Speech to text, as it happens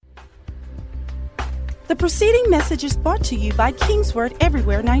The preceding message is brought to you by Kingsword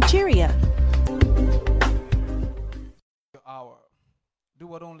Everywhere, Nigeria. Hour. Do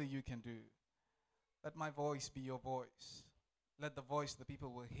what only you can do. Let my voice be your voice. Let the voice the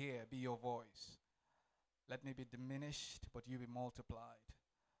people will hear be your voice. Let me be diminished, but you be multiplied.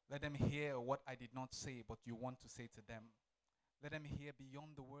 Let them hear what I did not say, but you want to say to them. Let them hear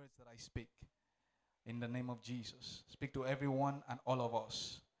beyond the words that I speak. In the name of Jesus, speak to everyone and all of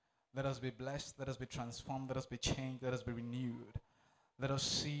us. Let us be blessed. Let us be transformed. Let us be changed. Let us be renewed. Let us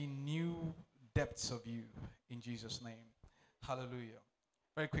see new depths of you in Jesus' name. Hallelujah.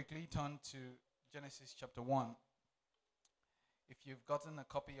 Very quickly, turn to Genesis chapter 1. If you've gotten a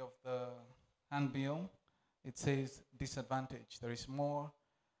copy of the handbill, it says disadvantage. There is more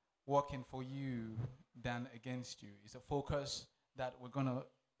working for you than against you. It's a focus that we're going to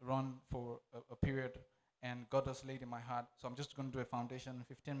run for a period, and God has laid in my heart. So I'm just going to do a foundation in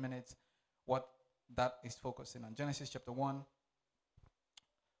 15 minutes, what that is focusing on. Genesis chapter 1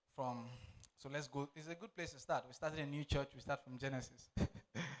 so let's go. It's a good place to start. We started a new church. We start from Genesis.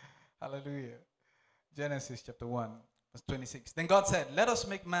 Hallelujah. Genesis chapter 1, verse 26. Then God said, let us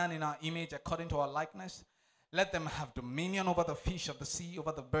make man in our image according to our likeness. Let them have dominion over the fish of the sea,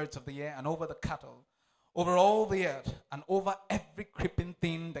 over the birds of the air, and over the cattle, over all the earth, and over every creeping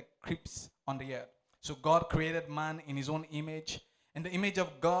thing that creeps on the earth. So God created man in his own image. In the image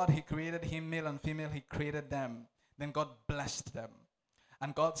of God, he created him, male and female, he created them. Then God blessed them.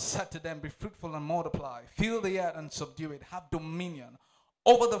 And God said to them, be fruitful and multiply, fill the earth and subdue it, have dominion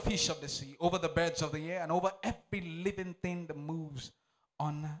over the fish of the sea, over the birds of the air, and over every living thing that moves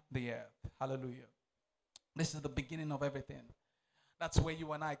on the earth. Hallelujah. This is the beginning of everything. That's where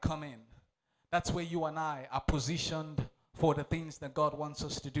you and I come in. That's where you and I are positioned for the things that God wants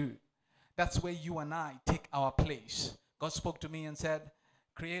us to do. That's where you and I take our place. God spoke to me and said,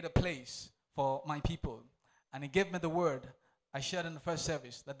 create a place for my people. And he gave me the word I shared in the first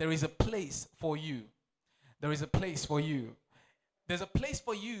service, that there is a place for you. There is a place for you. There's a place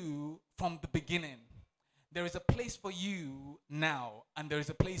for you from the beginning. There is a place for you now, and there is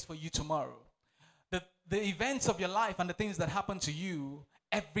a place for you tomorrow. The events of your life and the things that happen to you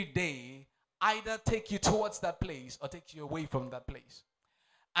every day either take you towards that place or take you away from that place.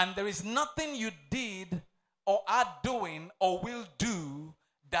 And there is nothing you did or are doing or will do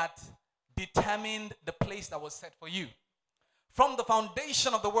that determined the place that was set for you. From the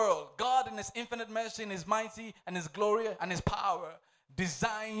foundation of the world, God in his infinite mercy, in his mighty and his glory and his power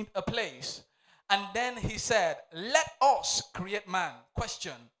designed a place. And then he said, let us create man.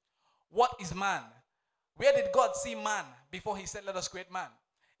 Question, what is man? Where did God see man before he said, let us create man?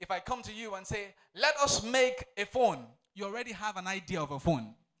 If I come to you and say, let us make a phone, you already have an idea of a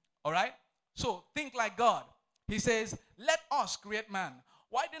phone. All right? So think like God. He says, let us create man.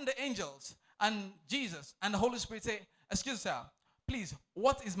 Why didn't the angels and Jesus and the Holy Spirit say, excuse sir, please,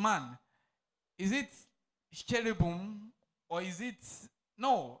 what is man? Is it cherubim or is it?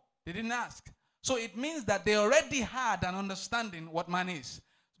 No, they didn't ask. So it means that they already had an understanding what man is,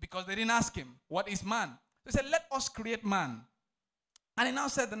 because they didn't ask him, what is man? They said, let us create man. And he now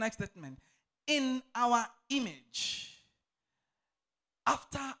said the next statement, in our image,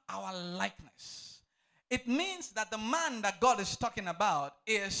 after our likeness. It means that the man that God is talking about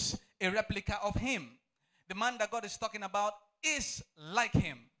is a replica of him. The man that God is talking about is like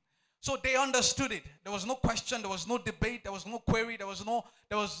him. So they understood it. There was no question. There was no debate. There was no query. There was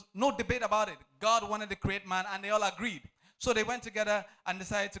no debate about it. God wanted to create man, and they all agreed. So they went together and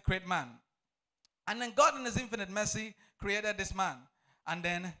decided to create man. And then God in his infinite mercy created this man. And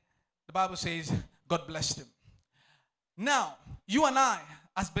then the Bible says God blessed him. Now, you and I,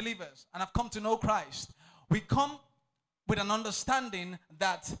 as believers, and I've come to know Christ, we come with an understanding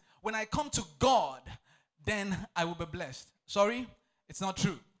that when I come to God, then I will be blessed. Sorry, it's not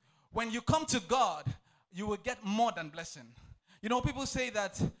true. When you come to God, you will get more than blessing. You know, people say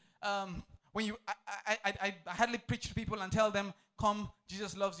that when you, I hardly preach to people and tell them, come,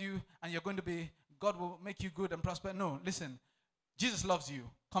 Jesus loves you, and you're going to be, God will make you good and prosper. No, listen, Jesus loves you.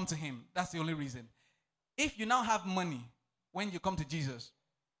 Come to him. That's the only reason. If you now have money when you come to Jesus,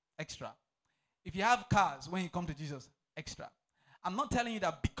 extra. If you have cars when you come to Jesus, extra. I'm not telling you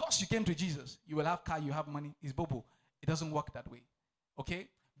that because you came to Jesus, you will have car, you have money. It's bobo. It doesn't work that way. Okay?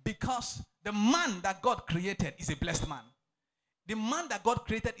 Because the man that God created is a blessed man. The man that God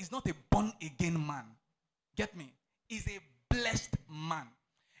created is not a born-again man. Get me? Is a blessed man.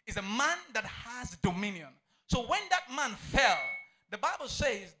 Is a man that has dominion. So when that man fell, the Bible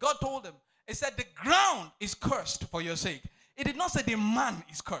says, God told him, it said the ground is cursed for your sake. It did not say the man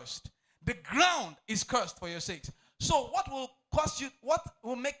is cursed. The ground is cursed for your sakes. So what will cost you, what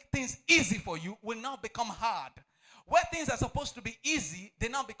will make things easy for for you will now become hard. Where things are supposed to be easy, they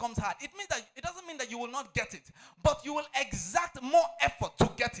now becomes hard. It means that it doesn't mean that you will not get it, but you will exact more effort to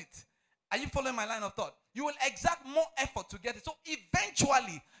get it. Are you following my line of thought? You will exact more effort to get it. So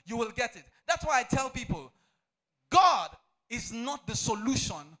eventually you will get it. That's why I tell people, God is not the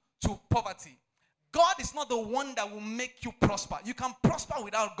solution to poverty. God is not the one that will make you prosper. You can prosper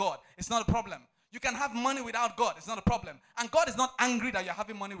without God. It's not a problem. You can have money without God. It's not a problem. And God is not angry that you're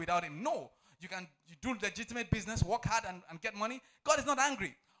having money without him. No. You do legitimate business, work hard and get money. God is not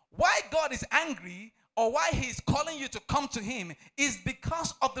angry. Why God is angry or why he's calling you to come to him is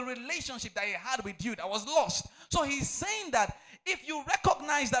because of the relationship that he had with you that was lost. So he's saying that if you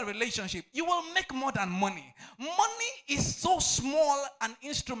recognize that relationship, you will make more than money. Money is so small an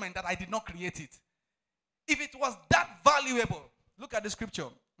instrument that I did not create it. If it was that valuable, look at the scripture.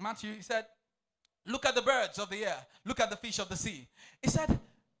 Matthew, he said, look at the birds of the air. Look at the fish of the sea. He said,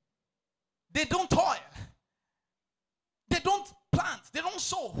 they don't toil. They don't plant. They don't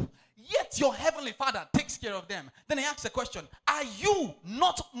sow. Yet your heavenly Father takes care of them. Then he asks a question. Are you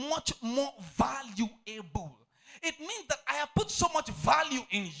not much more valuable? It means that I have put so much value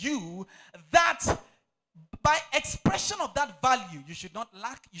in you that by expression of that value, you should not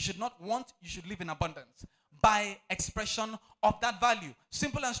lack, you should not want, you should live in abundance. By expression of that value.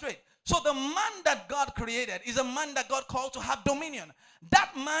 Simple and straight. So the man that God created is a man that God called to have dominion.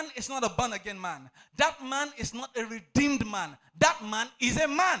 That man is not a born-again man. That man is not a redeemed man. That man is a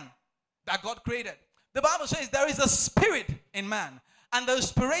man that God created. The Bible says there is a spirit in man, and the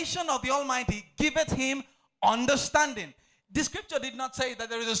inspiration of the Almighty giveth him understanding. The scripture did not say that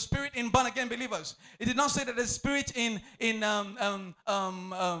there is a spirit in born-again believers. It did not say that there is a spirit in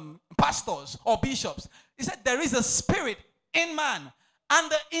pastors or bishops. It said there is a spirit in man. And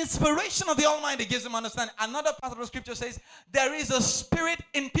the inspiration of the Almighty gives them understanding. Another part of the scripture says, there is a spirit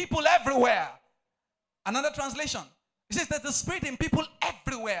in people everywhere. Another translation. It says there's a spirit in people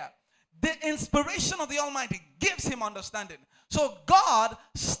everywhere. The inspiration of the Almighty gives him understanding. So God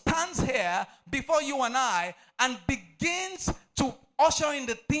stands here before you and I and begins to usher in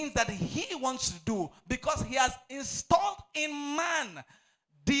the things that he wants to do, because he has installed in man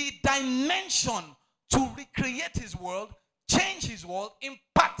the dimension to recreate his world, change his world,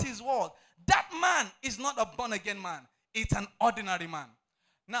 impact his world. That man is not a born-again man. It's an ordinary man.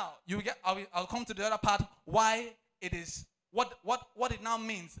 Now, I'll come to the other part, why it is, what it now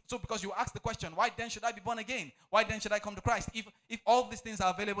means. So because you asked the question, why then should I be born again? Why then should I come to Christ? If all these things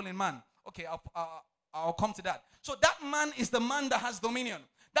are available in man. Okay, I'll come to that. So that man is the man that has dominion.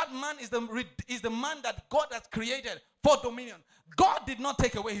 That man is the man that God has created for dominion. God did not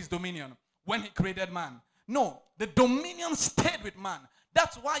take away his dominion when he created man. No, the dominion stayed with man.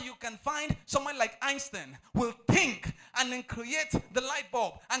 That's why you can find someone like Einstein will think and then create the light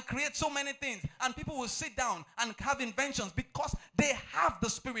bulb and create so many things. And people will sit down and have inventions because they have the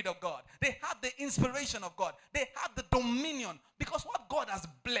Spirit of God. They have the inspiration of God. They have the dominion, because what God has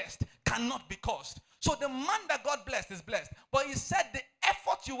blessed cannot be cursed. So the man that God blessed is blessed. But he said the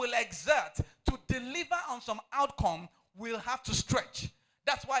effort you will exert to deliver on some outcome will have to stretch.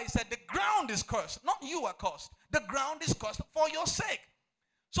 That's why he said the ground is cursed. Not you are cursed. The ground is cursed for your sake.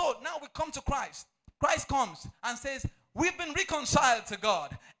 So now we come to Christ. Christ comes and says, we've been reconciled to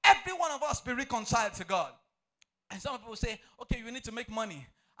God. Every one of us be reconciled to God. And some people say, okay, you need to make money.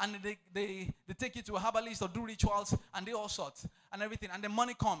 And they take you to a herbalist or do rituals and do all sorts and everything. And the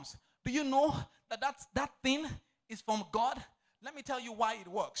money comes. Do you know that thing is from God? Let me tell you why it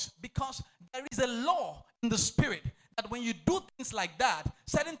works. Because there is a law in the spirit that when you do things like that,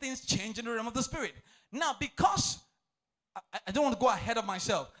 certain things change in the realm of the spirit. Now, because I don't want to go ahead of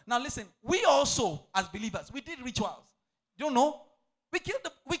myself. Now, listen, we also, as believers, we did rituals. You don't know? We killed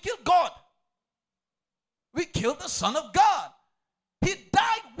God. We killed the Son of God. He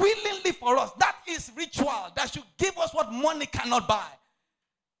died willingly for us. That is ritual. That should give us what money cannot buy.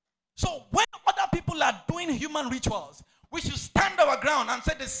 So when other people are doing human rituals, we should stand our ground and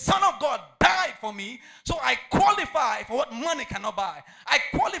say, the Son of God died for me, so I qualify for what money cannot buy. I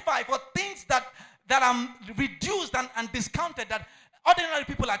qualify for things that are reduced and discounted that ordinary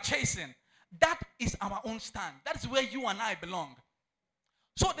people are chasing. That is our own stand. That is where you and I belong.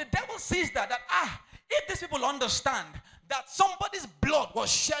 So the devil sees that if these people understand that somebody's blood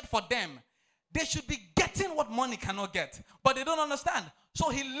was shed for them, they should be getting what money cannot get. But they don't understand. So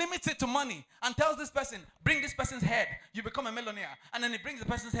he limits it to money and tells this person, bring this person's head, you become a millionaire. And then he brings the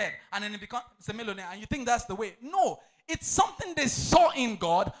person's head and then he becomes a millionaire. And you think that's the way. No, it's something they saw in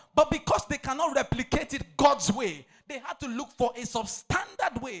God, but because they cannot replicate it God's way, they had to look for a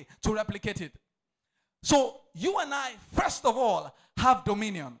substandard way to replicate it. So you and I, first of all, have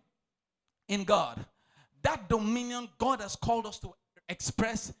dominion. in God. That dominion God has called us to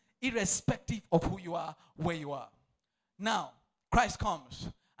express irrespective of who you are, where you are. Now, Christ comes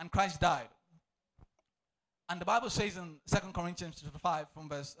and Christ died. And the Bible says in 2 Corinthians 5 from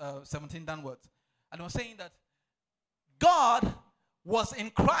verse 17 downwards, and it was saying that God was in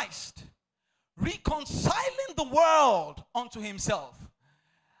Christ reconciling the world unto himself.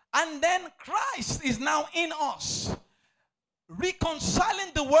 And then Christ is now in us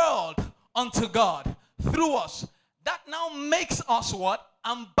reconciling the world unto God through us. That now makes us what?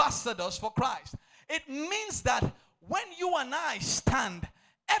 Ambassadors for Christ. It means that when you and I stand,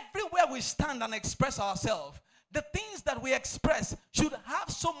 everywhere we stand and express ourselves, the things that we express should have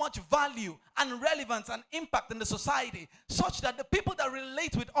so much value and relevance and impact in the society, such that the people that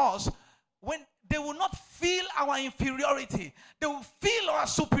relate with us, when they will not feel our inferiority, they will feel our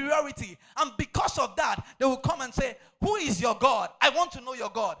superiority. And because of that, they will come and say, who is your God? I want to know your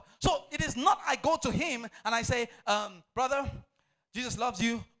God. So it is not I go to him and I say, brother, Jesus loves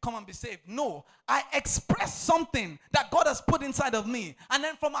you, come and be saved. No, I express something that God has put inside of me. And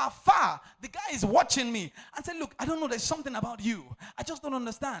then from afar, the guy is watching me and say, look, I don't know, there's something about you. I just don't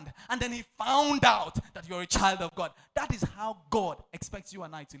understand. And then he found out that you're a child of God. That is how God expects you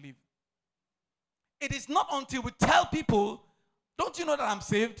and I to live. It is not until we tell people, don't you know that I'm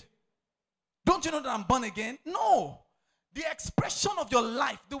saved? Don't you know that I'm born again? No. The expression of your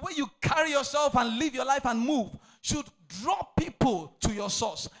life, the way you carry yourself and live your life and move, should draw people to your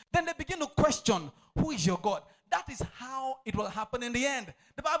source. Then they begin to question, who is your God? That is how it will happen in the end.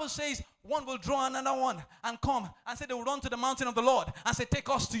 The Bible says one will draw another one and come and say they will run to the mountain of the Lord and say, take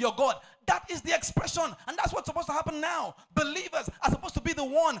us to your God. That is the expression, and that's what's supposed to happen now. Believers are supposed to be the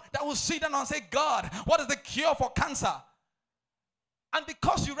one that will sit down and say, God, what is the cure for cancer? And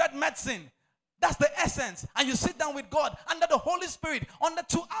because you read medicine, that's the essence. And you sit down with God under the Holy Spirit under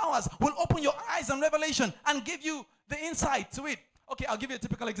 2 hours will open your eyes and revelation and give you the insight to it. Okay, I'll give you a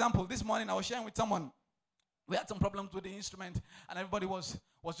typical example. This morning I was sharing with someone. We had some problems with the instrument and everybody was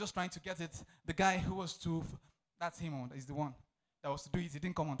just trying to get it. The guy who was to, that's him, is the one that was to do it. He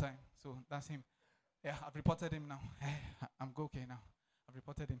didn't come on time. So that's him. Yeah, I've reported him now. Hey, I'm okay now. I've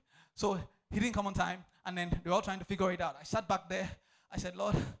reported him. So he didn't come on time and then they were all trying to figure it out. I sat back there. I said,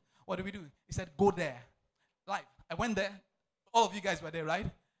 Lord, what do we do? He said, go there. Live. I went there. All of you guys were there, right?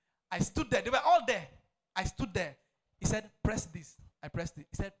 I stood there. They were all there. I stood there. He said, press this. I pressed it.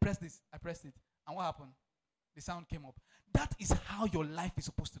 He said, press this. I pressed it. And what happened? The sound came up. That is how your life is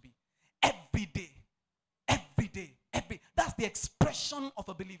supposed to be. Every day. Every day. That's the expression of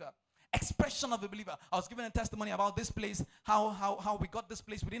a believer. Expression of a believer. I was given a testimony about this place, how we got this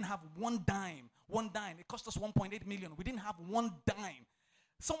place. We didn't have one dime. One dime. It cost us 1.8 million. We didn't have one dime.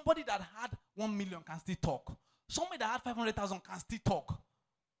 Somebody that had 1 million can still talk. Somebody that had 500,000 can still talk.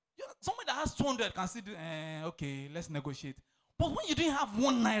 Somebody that has 200 can still do, okay, let's negotiate. But when you didn't have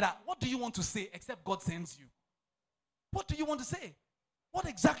 1 naira, what do you want to say except God sends you? What do you want to say? What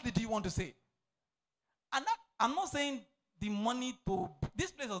exactly do you want to say? And that, I'm not saying the money to,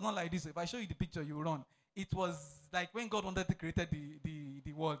 this place was not like this. If I show you the picture, you will run. It was like when God wanted to create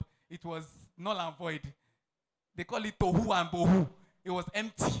the world, it was null and void. They call it tohu and bohu. It was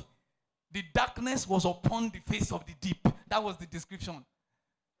empty. The darkness was upon the face of the deep. That was the description.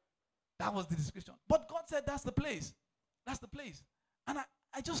 That was the description. But God said, that's the place. That's the place. And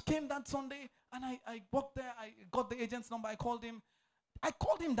I just came that Sunday and I walked there. I got the agent's number. I called him. I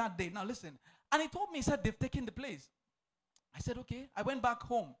called him that day. Now listen. And he told me, he said, they've taken the place. I said, okay. I went back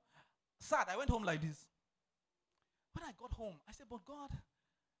home. Sad. I went home like this. When I got home, I said, but God,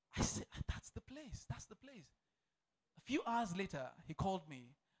 I said, that's the place. That's the place. A few hours later, he called me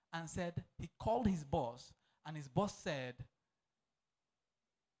and said he called his boss, and his boss said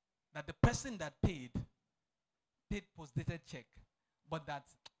that the person that paid post-dated check, but that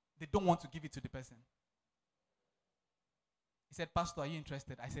they don't want to give it to the person. He said, Pastor, are you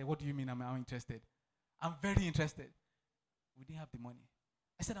interested? I said, what do you mean I'm interested? I'm very interested. We didn't have the money.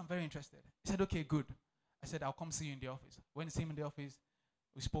 I said, I'm very interested. He said, okay, good. I said, I'll come see you in the office. When I see him in the office,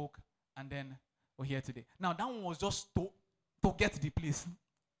 we spoke, and then we're here today. Now, that one was just to get the place.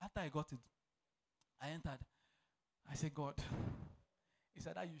 After I got it, I entered. I said, God. He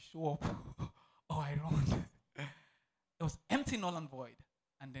said, you show up. Oh, I run. It was empty, null and void.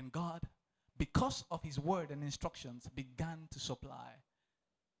 And then God, because of his word and instructions, began to supply.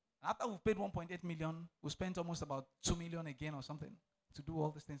 After we paid 1.8 million, we spent almost about 2 million again or something to do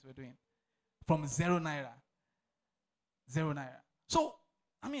all these things we're doing. From 0 naira. 0 naira. So,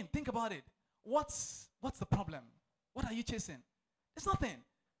 I mean, think about it. What's the problem? What are you chasing? There's nothing.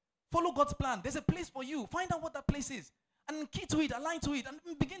 Follow God's plan. There's a place for you. Find out what that place is. And key to it, align to it,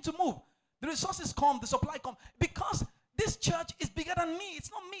 and begin to move. The resources come, the supply come. Because this church is bigger than me.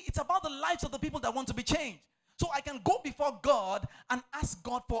 It's not me. It's about the lives of the people that want to be changed. So I can go before God and ask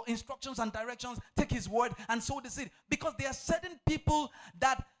God for instructions and directions, take his word and sow the seed. Because there are certain people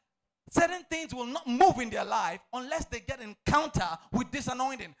that certain things will not move in their life unless they get encounter with this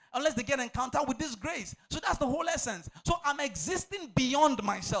anointing, unless they get encounter with this grace. So that's the whole essence. So I'm existing beyond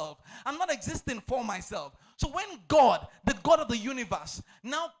myself. I'm not existing for myself. So when God, the God of the universe,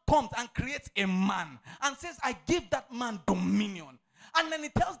 now comes and creates a man and says, I give that man dominion. And then he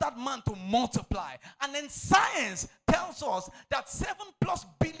tells that man to multiply. And then science tells us that 7+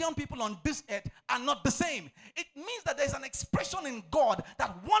 billion people on this earth are not the same. It means that there's an expression in God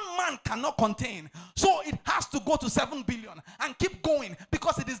that one man cannot contain. So it has to go to 7 billion and keep going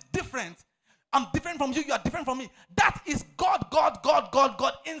because it is different. I'm different from you, you are different from me. That is God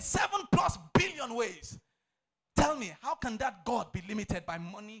in 7+ billion ways. Tell me, how can that God be limited by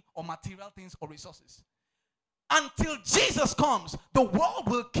money or material things or resources? Until Jesus comes, the world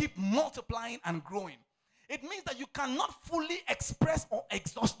will keep multiplying and growing. It means that you cannot fully express or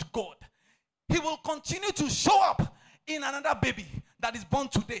exhaust God. He will continue to show up in another baby that is born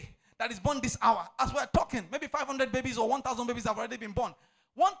today, that is born this hour. As we're talking, maybe 500 babies or 1,000 babies have already been born.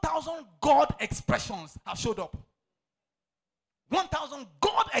 1,000 God expressions have showed up. 1,000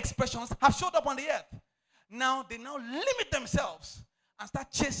 God expressions have showed up on the earth. Now, they now limit themselves and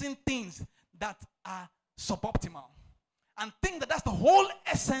start chasing things that are suboptimal and think that that's the whole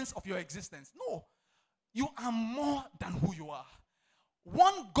essence of your existence. No, you are more than who you are.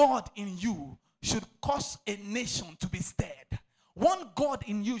 One God in you should cause a nation to be stirred. One God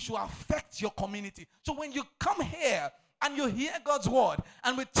in you should affect your community. So when you come here and you hear God's word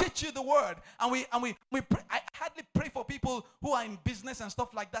and we teach you the word and we pray, I hardly pray for people who are in business and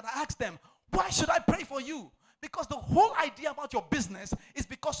stuff like that. I ask them, why should I pray for you? Because the whole idea about your business is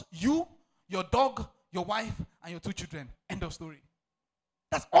because you, your dog, your wife, and your 2 children. End of story.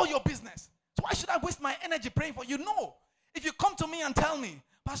 That's all your business. So why should I waste my energy praying for you? No. If you come to me and tell me,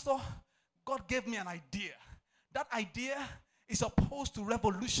 Pastor, God gave me an idea. That idea is supposed to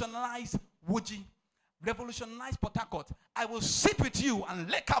revolutionize Wuji, revolutionize Port Harcourt. I will sit with you and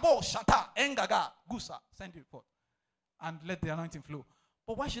lekabo, shata, engaga, gusa, send you forth. And let the anointing flow.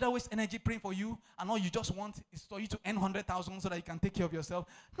 But why should I waste energy praying for you and all you just want is for you to earn 100,000 so that you can take care of yourself?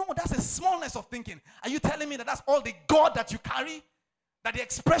 No, that's a smallness of thinking. Are you telling me that that's all the God that you carry? That the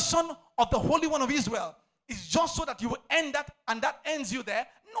expression of the Holy One of Israel is just so that you will end that and that ends you there?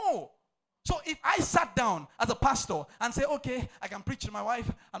 No. So if I sat down as a pastor and say, okay, I can preach to my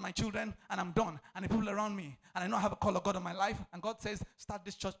wife and my children and I'm done, and the people around me, and I know I have a call of God on my life, and God says, start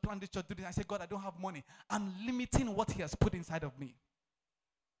this church, plant this church, do this. I say, God, I don't have money. I'm limiting what he has put inside of me.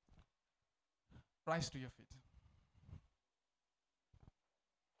 Rise to your feet.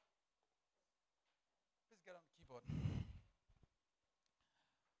 Please get on the keyboard.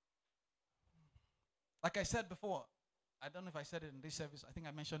 Like I said before, I don't know if I said it in this service. I think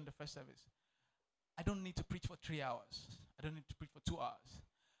I mentioned in the first service. I don't need to preach for 3 hours. I don't need to preach for 2 hours.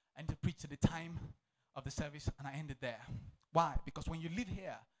 I need to preach to the time of the service and I end it there. Why? Because when you live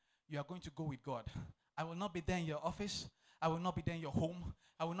here, you are going to go with God. I will not be there in your office. I will not be there in your home.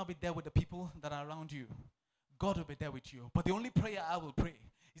 I will not be there with the people that are around you. God will be there with you. But the only prayer I will pray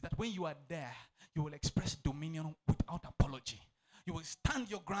is that when you are there, you will express dominion without apology. You will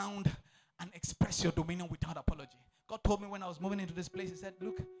stand your ground and express your dominion without apology. God told me when I was moving into this place, he said,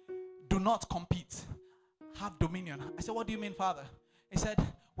 look, do not compete. Have dominion. I said, what do you mean, Father? He said,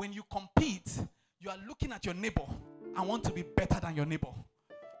 when you compete, you are looking at your neighbor and want to be better than your neighbor.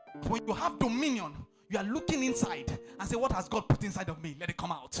 When you have dominion, you are looking inside and say, what has God put inside of me? Let it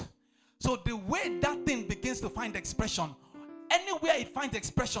come out. So the way that thing begins to find expression, anywhere it finds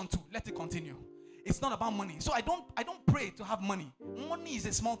expression to, let it continue. It's not about money. So I don't pray to have money. Money is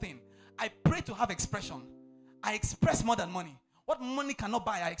a small thing. I pray to have expression. I express more than money. What money cannot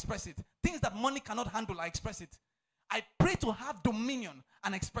buy, I express it. Things that money cannot handle, I express it. I pray to have dominion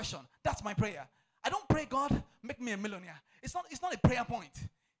and expression. That's my prayer. I don't pray, God, make me a millionaire. It's not a prayer point.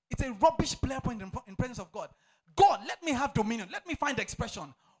 It's a rubbish prayer point in presence of God. God, let me have dominion. Let me find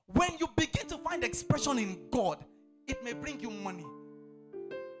expression. When you begin to find expression in God, it may bring you money.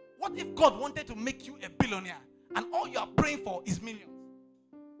 What if God wanted to make you a billionaire and all you are praying for is millions?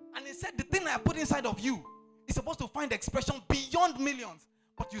 And he said, the thing I put inside of you is supposed to find expression beyond millions.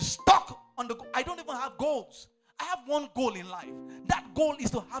 But you stuck on the goal. I don't even have goals. I have one goal in life. That goal is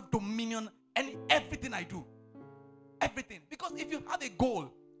to have dominion in everything I do. Everything. Because if you have a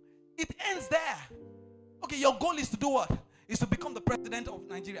goal, it ends there. Okay, your goal is to do what? Is to become the president of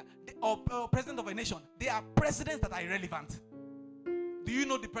Nigeria or president of a nation. There are presidents that are irrelevant. Do Do you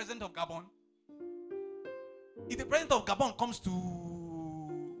know the president of Gabon? If the president of Gabon comes to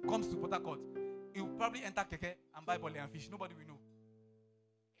Port Harcourt, he will probably enter Keke and buy bole and fish. Nobody will know.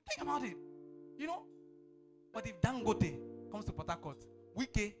 Think about it. You know? But if Dangote comes to Port Harcourt,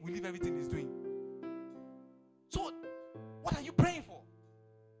 Wike will leave everything he's doing. So, what are you praying for?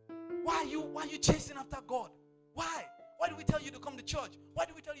 Why are you chasing after God? Why? Why do we tell you to come to church? Why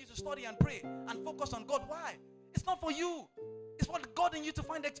do we tell you to study and pray and focus on God? Why? It's not for you. It's for God in you to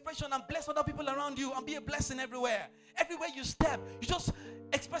find expression and bless other people around you and be a blessing everywhere. Everywhere you step, you just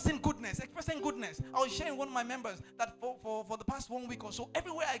expressing goodness. I was sharing with one of my members that for the past 1 week or so,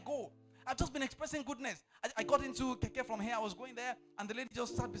 everywhere I go, I've just been expressing goodness. I got into Keke from here. I was going there, and the lady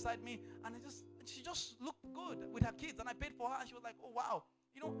just sat beside me, and she just looked good with her kids, and I paid for her, and she was like, "Oh wow."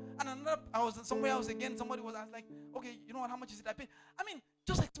 You know, and I was somewhere else again. I was like, okay, you know what? How much is it I paid? I mean,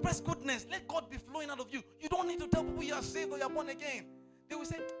 just express goodness. Let God be flowing out of you. You don't need to tell people you are saved or you are born again. They will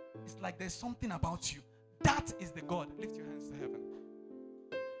say, it's like there's something about you. That is the God. Lift your hands to heaven.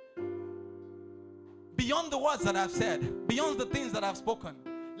 Beyond the words that I've said, beyond the things that I've spoken,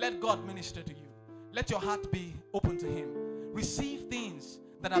 let God minister to you. Let your heart be open to Him. Receive things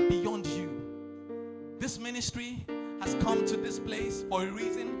that are beyond you. This ministry has come to this place for a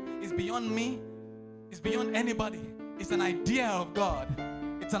reason. It's beyond me. It's beyond anybody. It's an idea of God.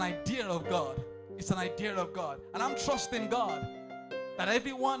 It's an idea of God. It's an idea of God. And I'm trusting God that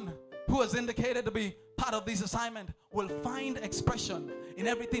everyone who has indicated to be part of this assignment will find expression in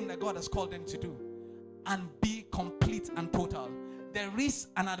everything that God has called them to do and be complete and total. There is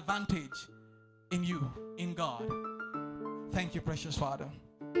an advantage in you, in God. Thank you, precious Father.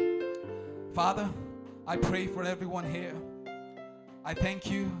 Father, I pray for everyone here. I thank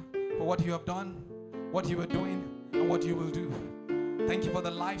you for what you have done, what you are doing, and what you will do. Thank you for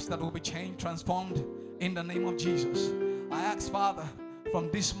the lives that will be changed, transformed in the name of Jesus. I ask, Father, from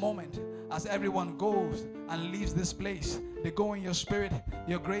this moment, as everyone goes and leaves this place, they go in your spirit,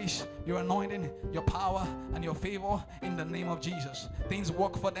 your grace, your anointing, your power, and your favor in the name of Jesus. Things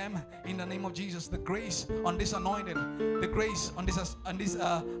work for them in the name of Jesus. The grace on this anointing, the grace on this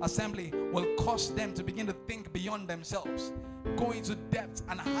assembly will cause them to begin to think beyond themselves, go into depths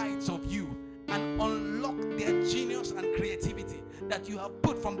and heights of you, and unlock their genius and creativity that you have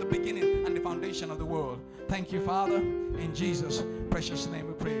put from the beginning and the foundation of the world. Thank you, Father. In Jesus' precious name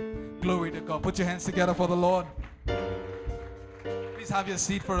we pray. Glory to God. Put your hands together for the Lord. Please have your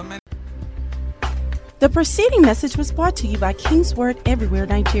seat for a minute. The preceding message was brought to you by King's Word Everywhere,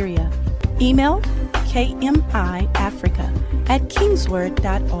 Nigeria. Email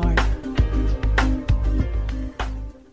kmiafrica@kingsword.org.